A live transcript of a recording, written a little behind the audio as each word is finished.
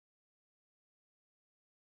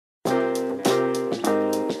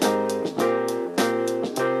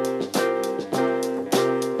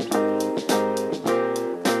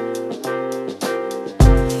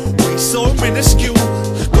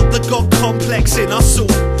X in us all.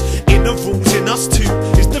 Inner rules in us too.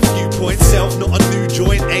 Is the viewpoint self not a new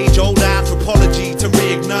joint? Age-old anthropology to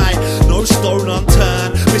reignite. No stone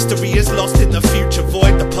unturned. Mystery is lost in the future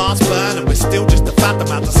void. The past burn and we're still just a fathom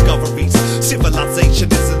our discoveries.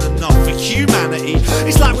 Civilization isn't enough for humanity.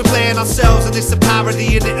 It's like we're playing ourselves and it's a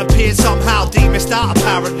parody, and it appears somehow deemist out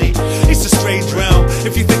apparently. It's a strange realm.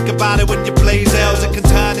 If you think about it, when you play Zells, it can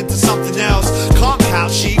turn into something else. Can't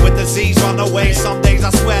count sheep when the Z's run away. Some days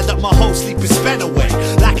I swear that my whole sleep is spent away.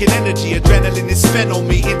 Lacking energy, adrenaline is spent on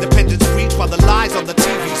me. Independence breached by the lies on the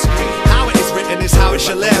TV screen. How it is written is how it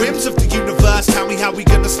shall end. Whims of the universe, tell me how we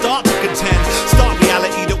gonna start to contend. Start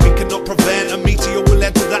reality that we cannot prevent. A meteor will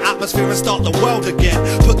enter the atmosphere and start the world again.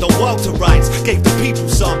 Put the world to rights, gave the people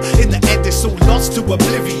some. In the end it's all lost to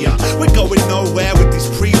oblivion. We're going nowhere with these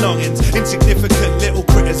pre-longings. Insignificant little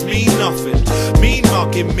critters mean nothing. Mean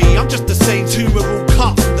mugging me, I'm just the same too. We're all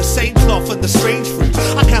cut from the same cloth and the strange fruit.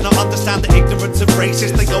 I cannot understand the ignorance of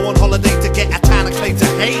racists. They go on holiday to get a tan and claim to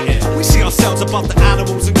hate it. We see ourselves above the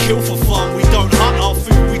animals and kill for fun. We don't hunt our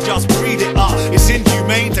food, we just breed it up. It's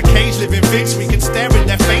inhumane to cage living things. We can stare in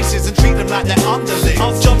their faces and treat them like they're underlings.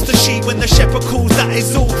 Off jumps the sheep when the shepherd calls, that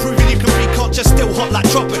is all. Proving you can be conscious, still hot like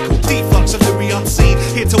tropical. Deeflux and Louis unseen,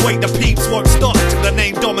 here to wake the peeps. Won't stop till the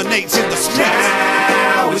name dominates in the streets.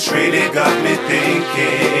 Now it's really got me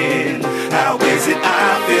thinking, how is it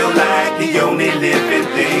I feel like the only living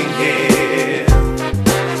thing here?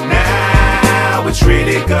 Now it's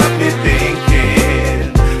really got me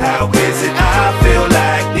thinking, how is it I feel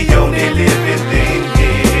like the only living thing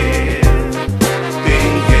here?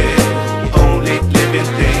 Thing here, the only living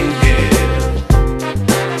thing here.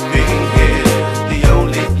 Thing here, the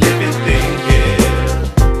only living thing here.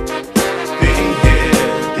 Thing here,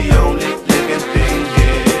 the only living thing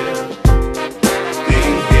here.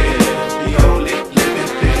 Thing here, the only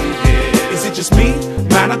living thing here. Is it just me?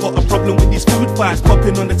 Man, I got a problem with these food fights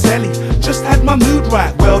popping on the telly. Just had my mood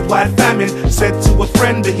right, worldwide famine. Said to a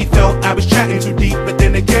friend that he felt I was chatting too deep. But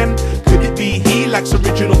then again, could it be he lacks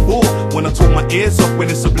original thought? When I talk my ears off when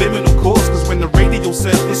it's subliminal chords. Cause when the radio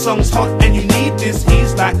says this song's hot and you need this,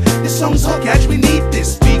 he's like, this song's hot, Gadget, we need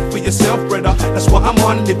this. Speak for yourself, brother, that's what I'm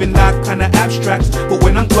on. Living life kinda abstract, but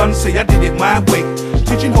when I'm gone, say I did it my way.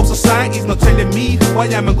 Pigeonhole society's not telling me who I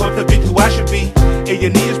am and God forbid who I should be. A&E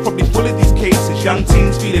is probably full of these cases. Young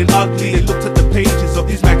teens feeling ugly. They looked at the pages of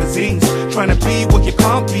these magazines, trying to be what you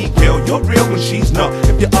can't be. Girl, you're real when she's not.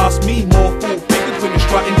 If you ask me, more full figures when you're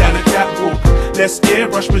strutting down a catwalk. Less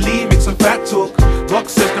airbrush, believe, make some fat talk. Rock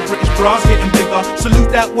says the British bra's getting bigger. Salute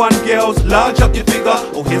that one, girls, large up your figure.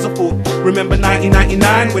 Oh, here's a thought. Remember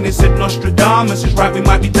 1999 when they said Nostradamus is right, we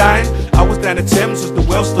might be dying. I was down the Thames as the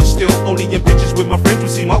world stood still. Only in pictures with my friends we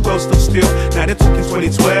see my world stood still. Now they're talking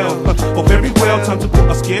 2012. Oh, very well, time to put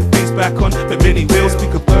our scared face back on. But many will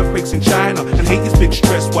speak of earthquakes in China and hate is big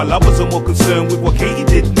stress, while others are more concerned with what Katie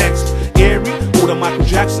did next. Eerie, all the Michael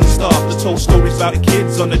Jackson stuff that told stories about the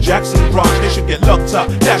kids on the Jackson branch. They should get locked up,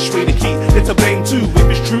 that's way the key. They're to blame too, if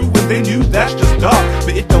it's true when they knew, that's just dark.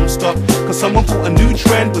 But it don't stop, cause someone thought a new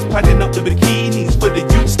trend was padding up the bikinis for the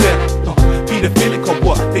youth step. Pedophilic or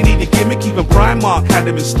what? They need a gimmick, even Primark had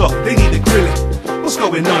them in stock. They need a grilling. What's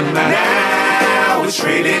going on, man? Now it's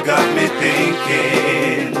really got me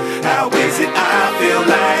thinking, how is it I feel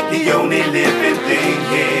like the only living